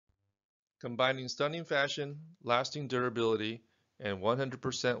Combining stunning fashion, lasting durability, and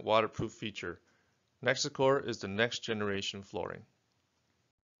 100% waterproof feature, NexxaCore is the next generation flooring.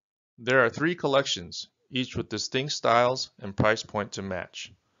 There are three collections, each with distinct styles and price point to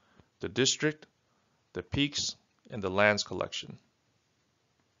match: the District, the Peaks, and the Lands collection.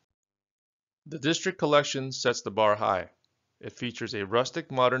 The District collection sets the bar high. It features a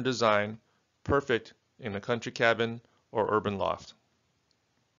rustic modern design, perfect in a country cabin or urban loft.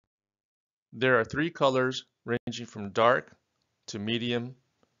 There are three colors ranging from dark to medium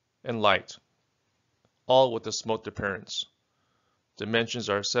and light, all with a smoked appearance. Dimensions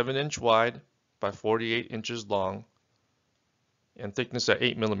are 7-inch wide by 48 inches long and thickness at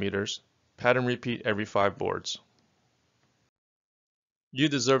 8 millimeters. Pattern repeat every 5 boards. You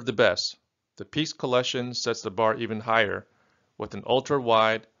deserve the best. The Peaks collection sets the bar even higher with an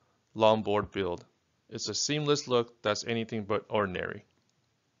ultra-wide, long board build. It's a seamless look that's anything but ordinary.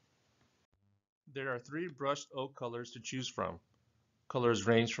 There are three brushed oak colors to choose from. Colors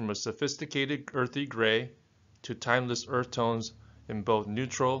range from a sophisticated earthy gray to timeless earth tones in both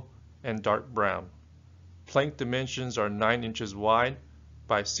neutral and dark brown. Plank dimensions are 9 inches wide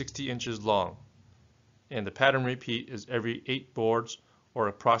by 60 inches long, and the pattern repeat is every 8 boards or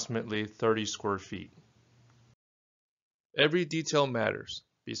approximately 30 square feet. Every detail matters.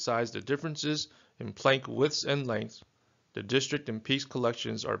 Besides the differences in plank widths and lengths, the District and Peaks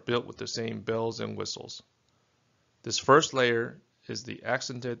collections are built with the same bells and whistles. This first layer is the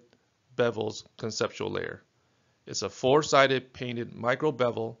accented bevels conceptual layer. It's a 4-sided painted micro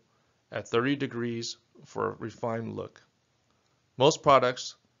bevel at 30 degrees for a refined look. Most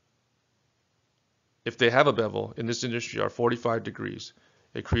products, if they have a bevel in this industry, are 45 degrees.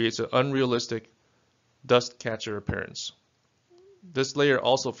 It creates an unrealistic dust catcher appearance. This layer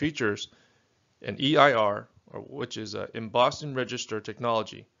also features an EIR, which is an embossed and register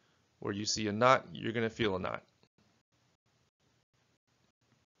technology. Where you see a knot, you're going to feel a knot.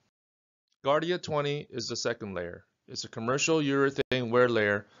 Guardia 20 is the second layer. It's a commercial urethane wear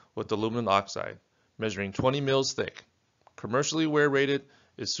layer with aluminum oxide, measuring 20 mils thick. Commercially wear rated,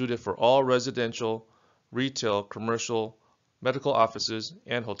 is suited for all residential, retail, commercial, medical offices,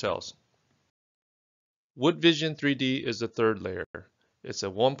 and hotels. Wood Vision 3D is the third layer. It's a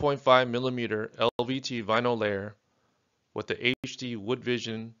 1.5 millimeter LVT vinyl layer with the HD Wood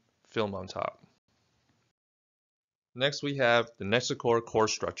Vision film on top. Next we have the NexxaCore core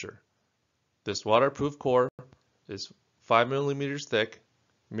structure. This waterproof core is 5 millimeters thick,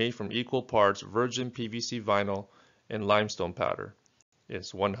 made from equal parts virgin PVC vinyl and limestone powder.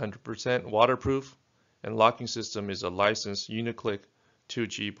 It's 100% waterproof, and locking system is a licensed Uniclick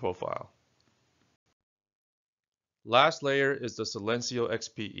 2G profile. Last layer is the Silencio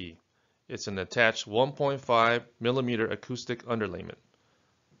XPE. It's an attached 1.5 millimeter acoustic underlayment.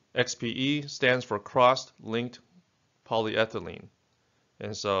 XPE stands for cross-linked polyethylene,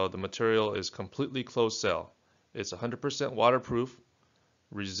 and so the material is completely closed cell. It's 100% waterproof,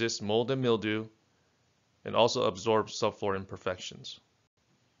 resists mold and mildew, and also absorbs subfloor imperfections.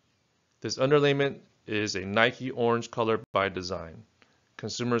 This underlayment is a Nike orange color by design.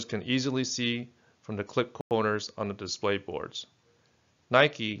 Consumers can easily see from the clip corners on the display boards.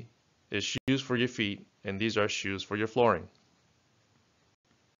 Nike is shoes for your feet, and these are shoes for your flooring.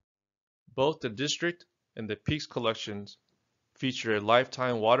 Both the District and the Peaks collections feature a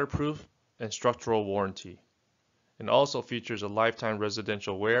lifetime waterproof and structural warranty, and also features a lifetime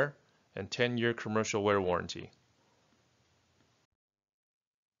residential wear and 10-year commercial wear warranty.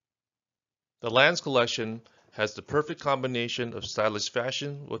 The Lands collection has the perfect combination of stylish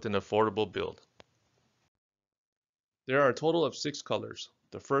fashion with an affordable build. There are a total of 6 colors.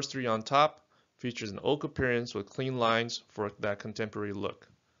 The first 3 on top features an oak appearance with clean lines for that contemporary look.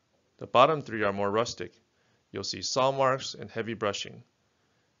 The bottom 3 are more rustic. You'll see saw marks and heavy brushing.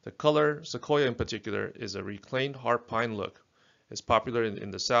 The color, Sequoia in particular, is a reclaimed hard pine look. It's popular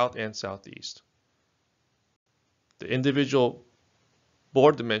in the South and Southeast. The individual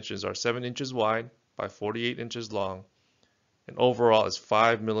board dimensions are 7 inches wide by 48 inches long, and overall is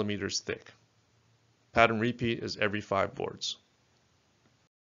 5 millimeters thick. Pattern repeat is every 5 boards.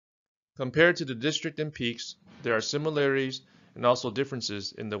 Compared to the District and Peaks, there are similarities and also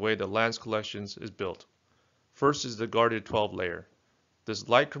differences in the way the Lands collections is built. First is the Guardia 12 layer. This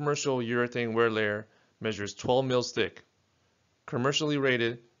light commercial urethane wear layer measures 12 mils thick. Commercially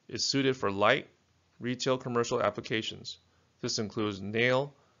rated, is suited for light, retail commercial applications. This includes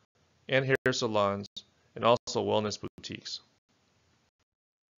nail and hair salons and also wellness boutiques.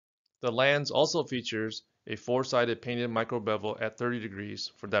 The Lands also features a 4-sided painted micro bevel at 30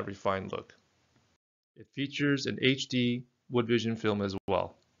 degrees for that refined look. It features an HD Wood Vision film as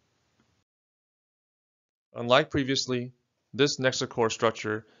well. Unlike previously, this NexxaCore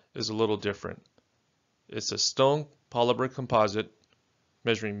structure is a little different. It's a stone polymer composite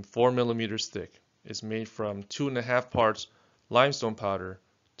measuring 4 millimeters thick. It's made from 2.5 parts limestone powder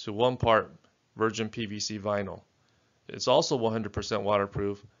to 1 part virgin PVC vinyl. It's also 100%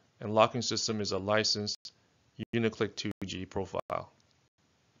 waterproof, and locking system is a licensed Uniclick 2G profile.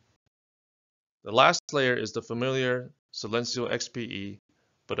 The last layer is the familiar Silencio XPE,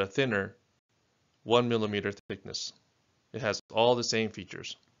 but a thinner 1 millimeter thickness. It has all the same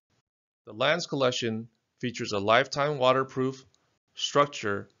features. The Lens collection features a lifetime waterproof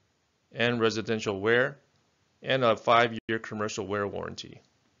structure and residential wear, and a 5-year commercial wear warranty.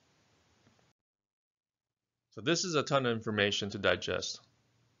 So this is a ton of information to digest.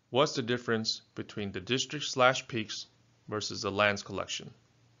 What's the difference between the District/Peaks versus the Lens collection?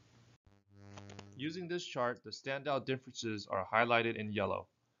 Using this chart, the standout differences are highlighted in yellow.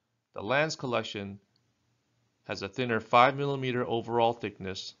 The Lens collection has a thinner 5 millimeter overall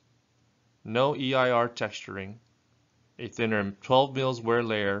thickness, no EIR texturing, a thinner 12 mils wear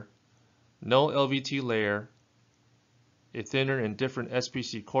layer, no LVT layer, a thinner and different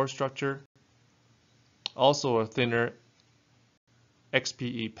SPC core structure, also a thinner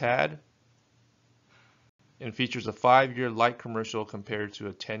XPE pad, and features a 5-year light commercial compared to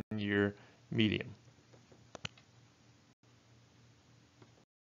a 10-year medium.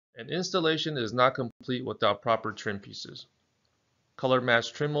 An installation is not complete without proper trim pieces. Color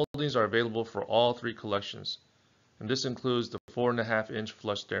matched trim moldings are available for all 3 collections, and this includes the 4.5-inch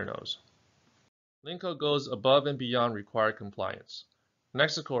flush stair nose. Linco goes above and beyond required compliance.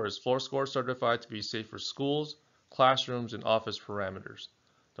 NexxaCore is FloorScore certified to be safe for schools, classrooms, and office parameters.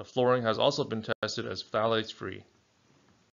 The flooring has also been tested as phthalates free.